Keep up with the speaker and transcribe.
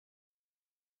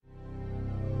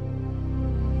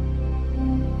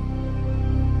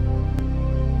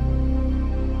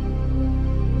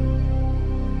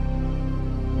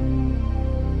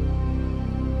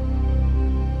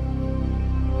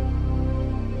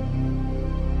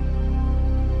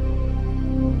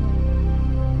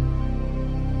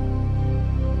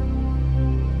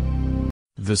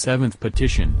The seventh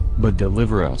petition, but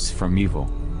deliver us from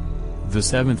evil. The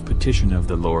seventh petition of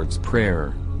the Lord's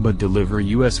Prayer, but deliver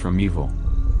us from evil.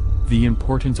 The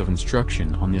importance of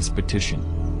instruction on this petition.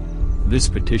 This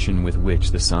petition with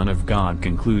which the Son of God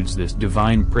concludes this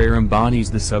divine prayer embodies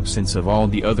the substance of all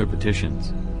the other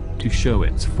petitions. To show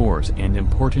its force and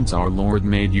importance, our Lord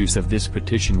made use of this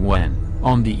petition when,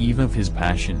 on the eve of his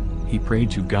passion, he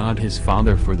prayed to God his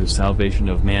Father for the salvation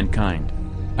of mankind.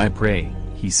 "I pray,"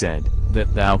 he said,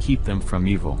 "that thou keep them from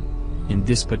evil." In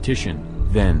this petition,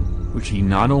 then, which he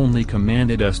not only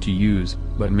commanded us to use,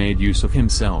 but made use of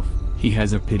himself, he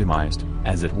has epitomized,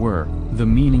 as it were, the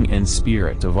meaning and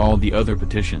spirit of all the other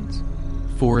petitions.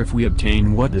 For if we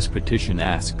obtain what this petition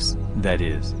asks, that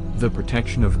is, the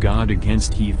protection of God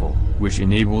against evil, which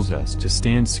enables us to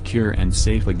stand secure and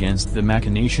safe against the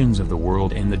machinations of the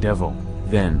world and the devil,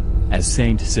 then, as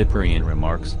Saint Cyprian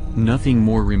remarks, nothing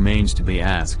more remains to be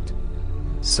asked.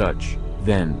 Such,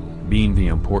 then, being the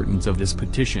importance of this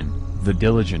petition, the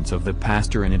diligence of the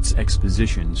pastor in its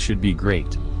expositions should be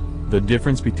great. The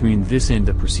difference between this and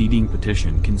the preceding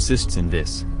petition consists in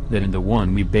this, that in the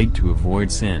one we beg to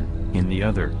avoid sin, in the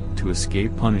other, to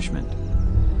escape punishment.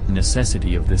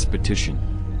 Necessity of this petition.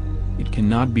 It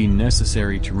cannot be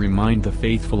necessary to remind the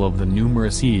faithful of the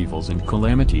numerous evils and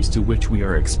calamities to which we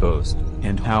are exposed,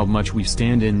 and how much we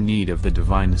stand in need of the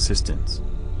divine assistance.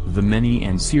 The many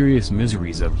and serious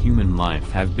miseries of human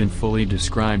life have been fully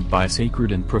described by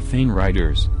sacred and profane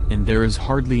writers, and there is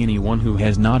hardly anyone who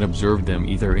has not observed them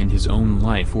either in his own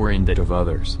life or in that of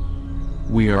others.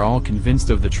 We are all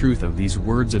convinced of the truth of these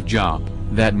words of Job,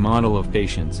 that model of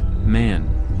patience: man,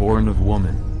 born of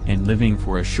woman, and living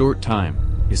for a short time,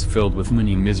 is filled with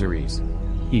many miseries.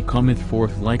 He cometh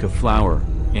forth like a flower,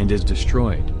 and is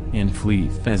destroyed, and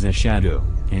fleeth as a shadow,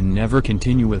 and never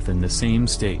continueth in the same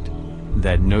state.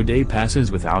 That no day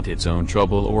passes without its own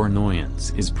trouble or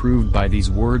annoyance is proved by these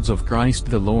words of Christ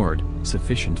the Lord: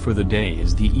 "Sufficient for the day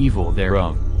is the evil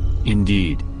thereof."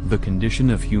 Indeed, the condition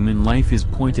of human life is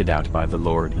pointed out by the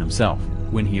Lord himself,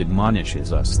 when he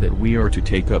admonishes us that we are to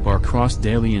take up our cross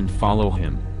daily and follow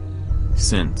him.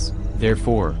 Since,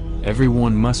 therefore,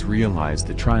 everyone must realize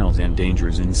the trials and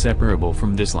dangers inseparable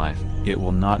from this life, it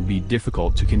will not be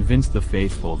difficult to convince the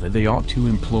faithful that they ought to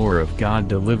implore of God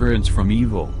deliverance from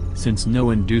evil, since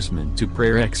no inducement to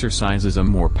prayer exercises a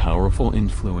more powerful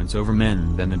influence over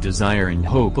men than the desire and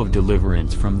hope of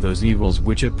deliverance from those evils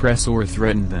which oppress or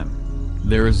threaten them.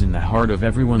 There is in the heart of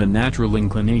everyone a natural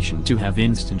inclination to have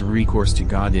instant recourse to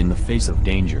God in the face of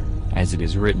danger, as it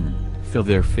is written, "Fill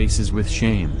their faces with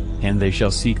shame, and they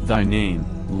shall seek thy name,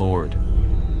 Lord."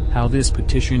 How this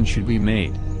petition should be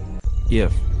made.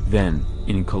 If, then,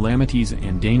 in calamities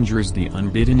and dangers the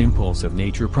unbidden impulse of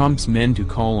nature prompts men to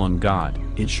call on God,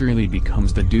 it surely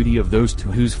becomes the duty of those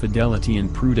to whose fidelity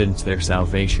and prudence their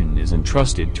salvation is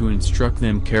entrusted to instruct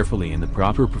them carefully in the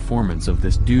proper performance of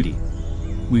this duty.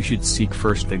 We should seek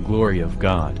first the glory of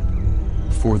God.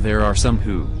 For there are some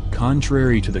who,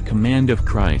 contrary to the command of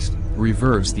Christ,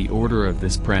 reverse the order of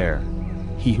this prayer.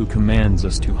 He who commands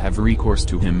us to have recourse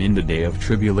to him in the day of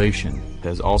tribulation,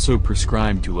 has also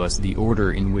prescribed to us the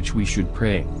order in which we should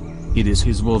pray. It is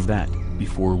his will that,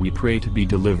 before we pray to be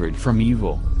delivered from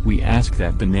evil, we ask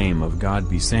that the name of God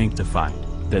be sanctified,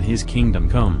 that his kingdom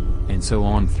come, and so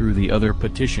on through the other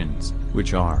petitions,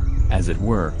 which are, as it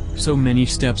were, so many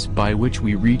steps by which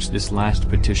we reach this last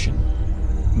petition.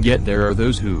 Yet there are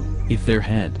those who, if their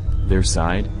head, their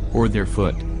side, or their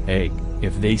foot, ache,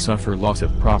 if they suffer loss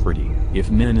of property, if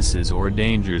menaces or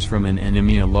dangers from an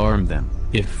enemy alarm them,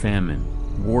 if famine,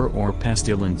 war or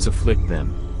pestilence afflict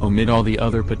them, omit all the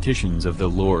other petitions of the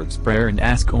Lord's Prayer and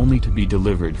ask only to be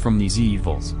delivered from these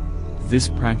evils. This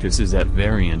practice is at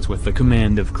variance with the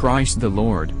command of Christ the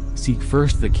Lord, "Seek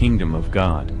first the kingdom of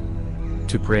God."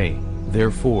 To pray,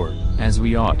 therefore, as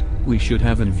we ought, we should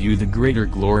have in view the greater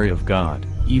glory of God,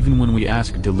 even when we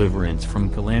ask deliverance from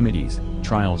calamities,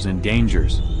 trials and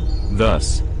dangers.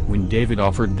 Thus, when David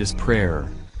offered this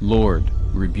prayer, "Lord,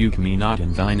 rebuke me not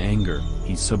in thine anger,"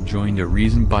 he subjoined a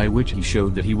reason by which he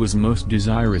showed that he was most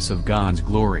desirous of God's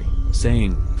glory,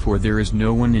 saying, "For there is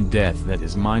no one in death that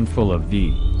is mindful of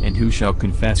thee, and who shall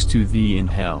confess to thee in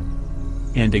hell."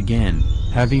 And again,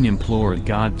 having implored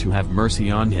God to have mercy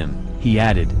on him, he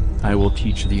added, "I will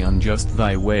teach the unjust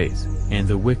thy ways, and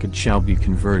the wicked shall be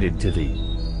converted to thee."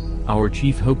 Our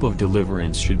chief hope of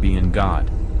deliverance should be in God.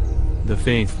 The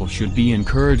faithful should be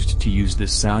encouraged to use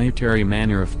this salutary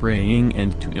manner of praying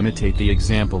and to imitate the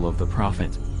example of the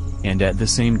prophet. And at the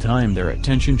same time their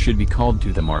attention should be called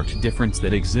to the marked difference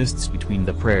that exists between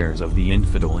the prayers of the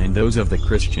infidel and those of the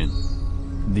Christian.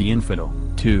 The infidel,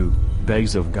 too,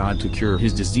 begs of God to cure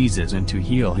his diseases and to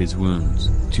heal his wounds,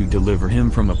 to deliver him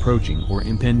from approaching or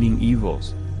impending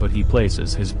evils, but he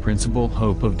places his principal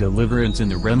hope of deliverance in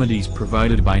the remedies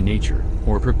provided by nature,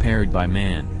 or prepared by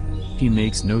man. He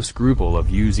makes no scruple of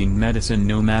using medicine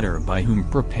no matter by whom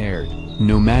prepared,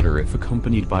 no matter if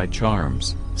accompanied by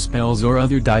charms, spells or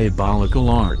other diabolical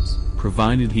arts,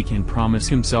 provided he can promise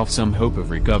himself some hope of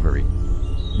recovery.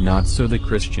 Not so the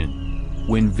Christian.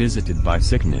 When visited by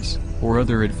sickness, or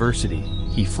other adversity,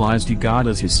 he flies to God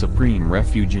as his supreme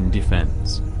refuge and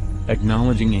defense.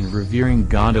 Acknowledging and revering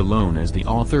God alone as the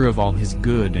author of all his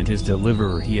good and his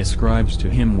deliverer, he ascribes to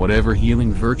him whatever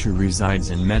healing virtue resides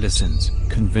in medicines,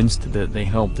 convinced that they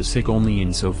help the sick only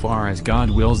insofar as God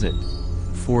wills it.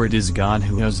 For it is God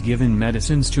who has given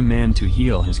medicines to man to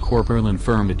heal his corporal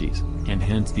infirmities, and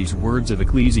hence these words of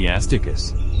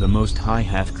Ecclesiasticus, "The Most High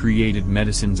hath created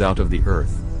medicines out of the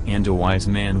earth, and a wise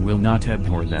man will not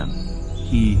abhor them."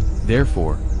 He,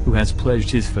 therefore, who has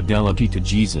pledged his fidelity to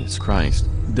Jesus Christ,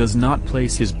 does not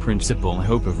place his principal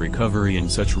hope of recovery in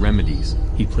such remedies,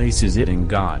 he places it in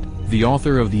God, the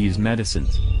author of these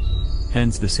medicines.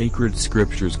 Hence the sacred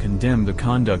scriptures condemn the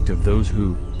conduct of those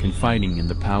who, confiding in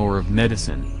the power of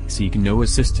medicine, seek no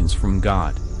assistance from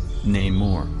God. Nay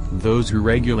more, those who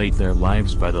regulate their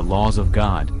lives by the laws of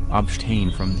God,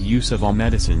 abstain from the use of all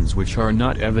medicines which are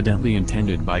not evidently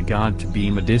intended by God to be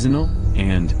medicinal,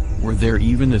 and, were there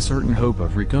even a certain hope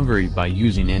of recovery by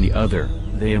using any other,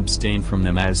 they abstain from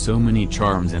them as so many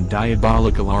charms and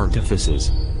diabolical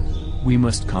artifices. We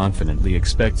must confidently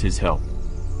expect his help.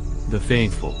 The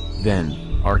faithful, then,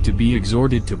 are to be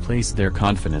exhorted to place their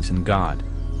confidence in God.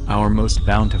 Our most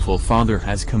bountiful Father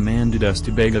has commanded us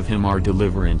to beg of him our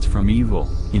deliverance from evil,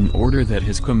 in order that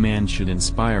his command should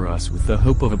inspire us with the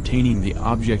hope of obtaining the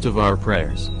object of our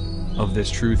prayers. Of this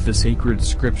truth the sacred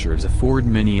scriptures afford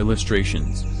many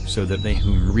illustrations, so that they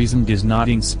whom reason does not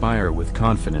inspire with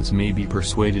confidence may be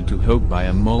persuaded to hope by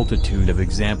a multitude of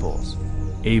examples.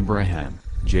 Abraham,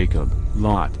 Jacob,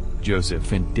 Lot,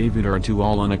 Joseph and David are to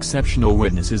all unexceptional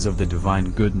witnesses of the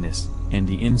divine goodness, and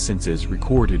the instances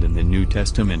recorded in the New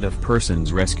Testament of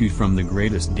persons rescued from the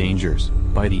greatest dangers,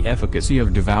 by the efficacy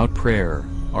of devout prayer,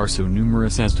 are so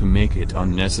numerous as to make it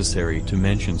unnecessary to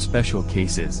mention special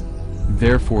cases.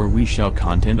 Therefore we shall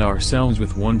content ourselves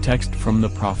with one text from the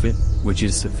prophet, which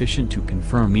is sufficient to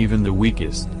confirm even the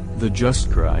weakest. The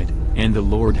just cried, and the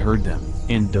Lord heard them,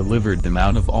 and delivered them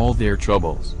out of all their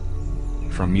troubles.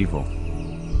 From evil.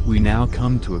 We now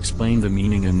come to explain the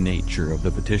meaning and nature of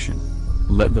the petition.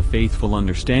 Let the faithful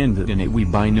understand that in it we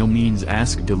by no means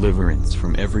ask deliverance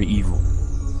from every evil.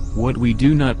 What we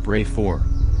do not pray for.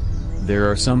 There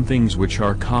are some things which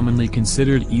are commonly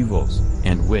considered evils,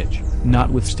 and which,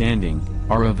 notwithstanding,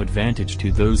 are of advantage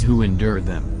to those who endure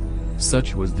them.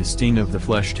 Such was the stain of the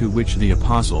flesh to which the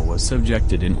apostle was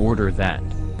subjected in order that,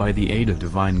 by the aid of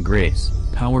divine grace,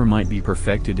 power might be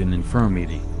perfected in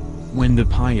infirmity. When the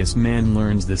pious man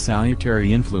learns the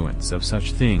salutary influence of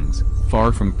such things,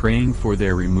 far from praying for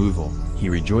their removal, he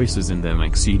rejoices in them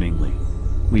exceedingly.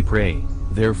 We pray,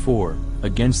 therefore,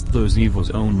 against those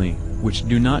evils only, which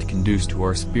do not conduce to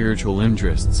our spiritual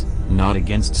interests, not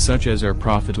against such as are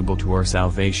profitable to our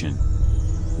salvation.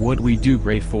 What we do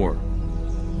pray for.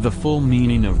 The full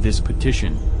meaning of this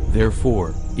petition,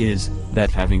 therefore, is,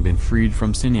 that having been freed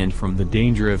from sin and from the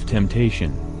danger of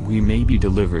temptation, we may be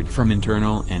delivered from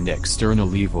internal and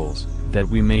external evils, that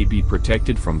we may be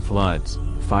protected from floods,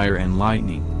 fire and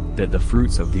lightning, that the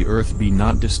fruits of the earth be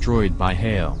not destroyed by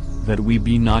hail, that we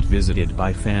be not visited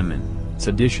by famine,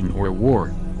 sedition or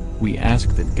war. We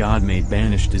ask that God may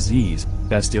banish disease,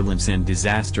 pestilence and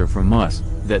disaster from us,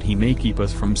 that he may keep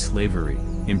us from slavery,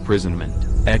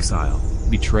 imprisonment, exile,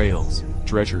 betrayals,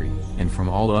 treachery, and from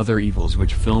all other evils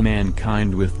which fill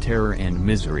mankind with terror and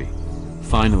misery.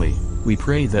 Finally, we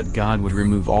pray that God would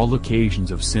remove all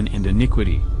occasions of sin and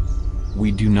iniquity.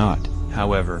 We do not,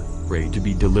 however, pray to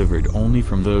be delivered only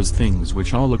from those things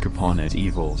which all look upon as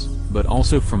evils, but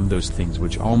also from those things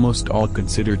which almost all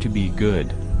consider to be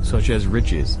good, such as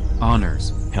riches,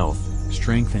 honors, health,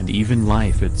 strength and even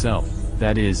life itself.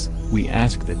 That is, we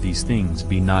ask that these things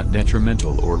be not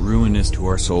detrimental or ruinous to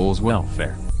our soul's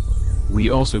welfare.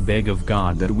 We also beg of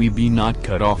God that we be not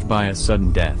cut off by a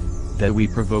sudden death, that we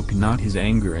provoke not his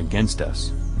anger against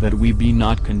us, that we be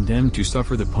not condemned to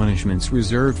suffer the punishments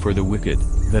reserved for the wicked,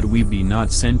 that we be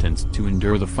not sentenced to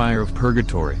endure the fire of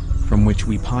purgatory, from which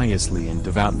we piously and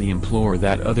devoutly implore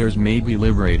that others may be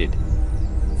liberated.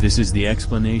 This is the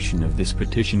explanation of this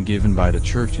petition given by the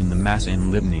Church in the Mass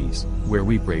and Litanies, where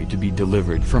we pray to be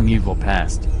delivered from evil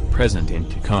past, present and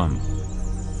to come.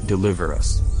 Deliver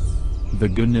us. The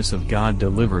goodness of God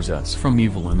delivers us from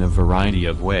evil in a variety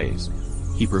of ways.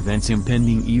 He prevents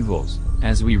impending evils,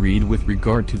 as we read with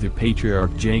regard to the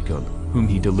patriarch Jacob, whom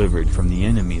he delivered from the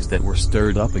enemies that were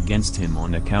stirred up against him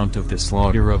on account of the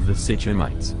slaughter of the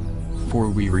Sichemites. For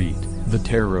we read, "The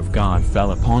terror of God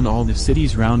fell upon all the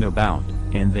cities round about,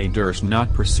 and they durst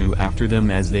not pursue after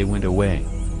them as they went away."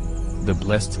 The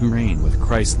blessed who reign with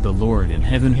Christ the Lord in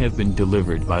heaven have been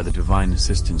delivered by the divine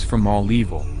assistance from all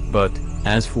evil, but,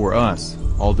 as for us,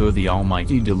 although the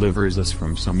Almighty delivers us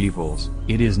from some evils,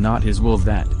 it is not His will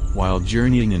that, while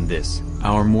journeying in this,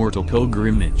 our mortal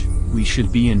pilgrimage, we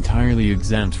should be entirely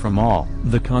exempt from all.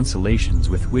 The consolations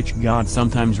with which God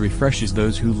sometimes refreshes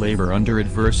those who labor under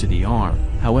adversity are,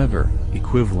 however,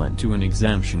 equivalent to an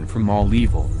exemption from all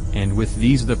evil, and with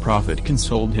these the prophet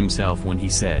consoled himself when he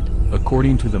said,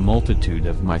 "According to the multitude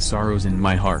of my sorrows in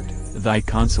my heart, thy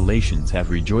consolations have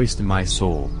rejoiced my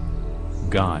soul."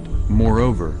 God,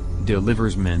 moreover,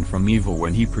 delivers men from evil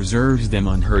when He preserves them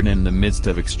unhurt in the midst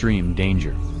of extreme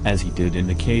danger, as He did in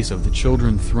the case of the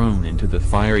children thrown into the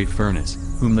fiery furnace,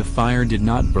 whom the fire did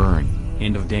not burn,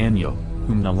 and of Daniel,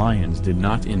 whom the lions did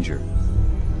not injure.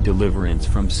 Deliverance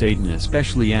from Satan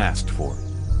especially asked for.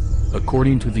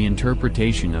 According to the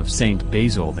interpretation of Saint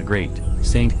Basil the Great,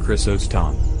 Saint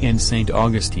Chrysostom, and Saint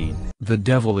Augustine, the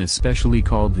devil is specially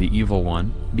called the Evil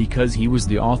One, because he was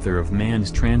the author of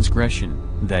man's transgression,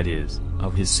 that is,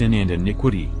 of his sin and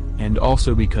iniquity, and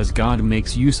also because God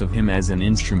makes use of him as an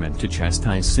instrument to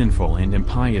chastise sinful and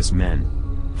impious men.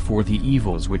 For the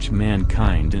evils which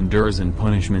mankind endures in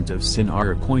punishment of sin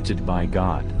are appointed by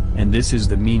God, and this is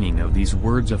the meaning of these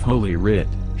words of Holy Writ,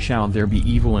 "Shall there be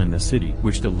evil in the city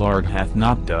which the Lord hath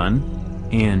not done?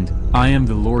 And, I am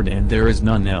the Lord and there is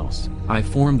none else, I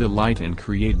form the light and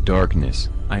create darkness,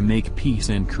 I make peace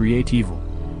and create evil."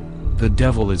 The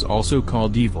devil is also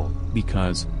called evil,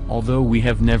 because, although we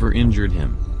have never injured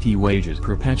him, he wages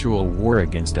perpetual war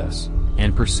against us,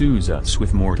 and pursues us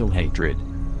with mortal hatred.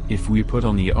 If we put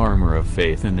on the armor of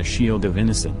faith and the shield of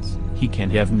innocence, he can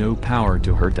have no power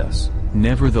to hurt us.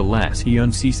 Nevertheless he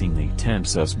unceasingly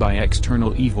tempts us by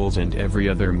external evils and every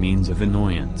other means of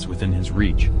annoyance within his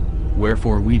reach.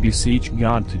 Wherefore we beseech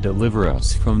God to deliver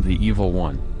us from the evil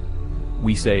one.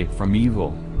 We say from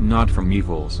evil, not from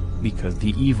evils, because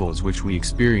the evils which we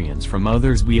experience from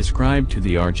others we ascribe to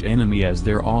the arch-enemy as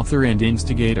their author and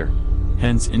instigator.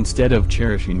 Hence, instead of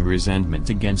cherishing resentment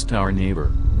against our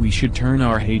neighbor, we should turn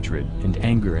our hatred and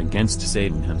anger against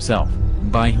Satan himself,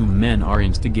 by whom men are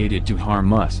instigated to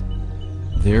harm us.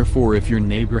 Therefore, if your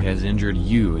neighbor has injured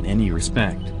you in any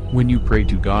respect, when you pray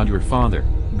to God your Father,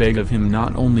 beg of him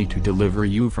not only to deliver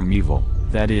you from evil,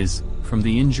 that is, from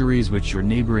the injuries which your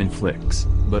neighbor inflicts,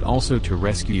 but also to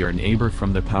rescue your neighbor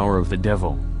from the power of the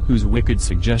devil, whose wicked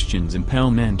suggestions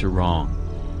impel men to wrong.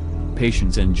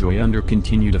 Patience and joy under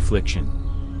continued affliction.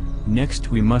 Next,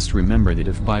 we must remember that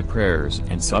if by prayers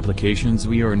and supplications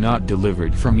we are not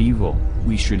delivered from evil,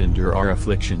 we should endure our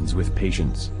afflictions with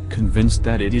patience, convinced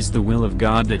that it is the will of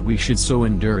God that we should so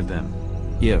endure them.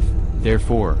 If,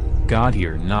 therefore, God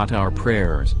hear not our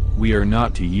prayers, we are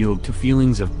not to yield to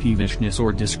feelings of peevishness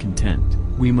or discontent,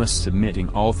 we must submitting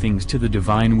all things to the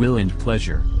divine will and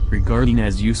pleasure, regarding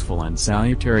as useful and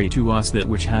salutary to us that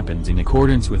which happens in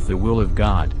accordance with the will of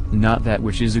God, not that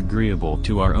which is agreeable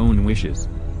to our own wishes.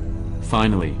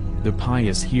 Finally, the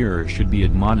pious hearer should be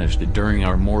admonished that during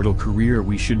our mortal career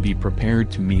we should be prepared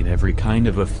to meet every kind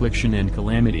of affliction and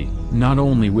calamity, not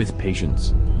only with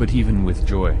patience, but even with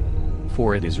joy.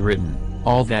 For it is written,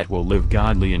 "All that will live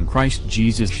godly in Christ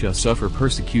Jesus shall suffer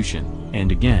persecution,"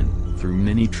 and again, "Through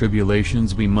many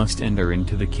tribulations we must enter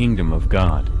into the kingdom of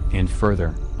God," and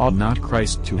further, "Ought not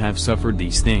Christ to have suffered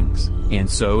these things, and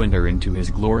so enter into his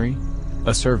glory?"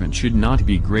 A servant should not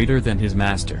be greater than his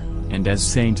master, and as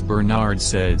Saint Bernard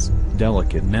says,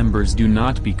 "Delicate members do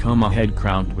not become a head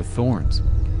crowned with thorns."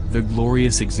 The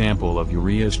glorious example of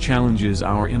Urias challenges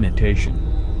our imitation.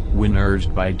 When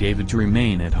urged by David to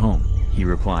remain at home, he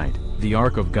replied, "The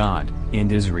ark of God,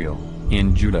 and Israel,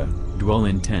 and Judah, dwell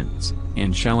in tents,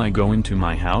 and shall I go into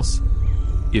my house?"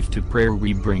 If to prayer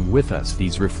we bring with us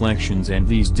these reflections and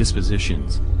these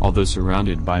dispositions, although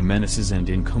surrounded by menaces and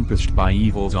encompassed by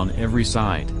evils on every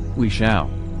side, we shall,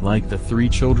 like the 3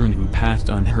 children who passed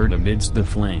unhurt amidst the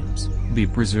flames, be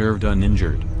preserved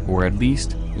uninjured, or at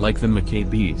least, like the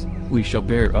Maccabees, we shall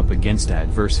bear up against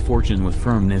adverse fortune with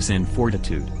firmness and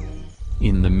fortitude.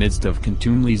 In the midst of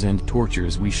contumelies and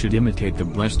tortures we should imitate the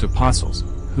blessed apostles,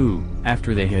 who,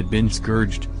 after they had been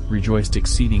scourged, rejoiced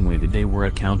exceedingly that they were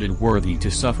accounted worthy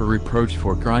to suffer reproach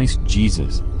for Christ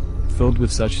Jesus. Filled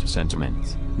with such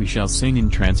sentiments, we shall sing in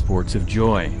transports of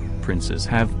joy, princes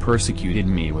have persecuted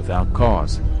me without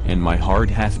cause, and my heart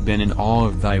hath been in awe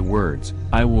of thy words.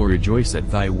 I will rejoice at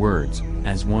thy words,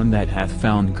 as one that hath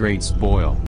found great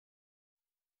spoil.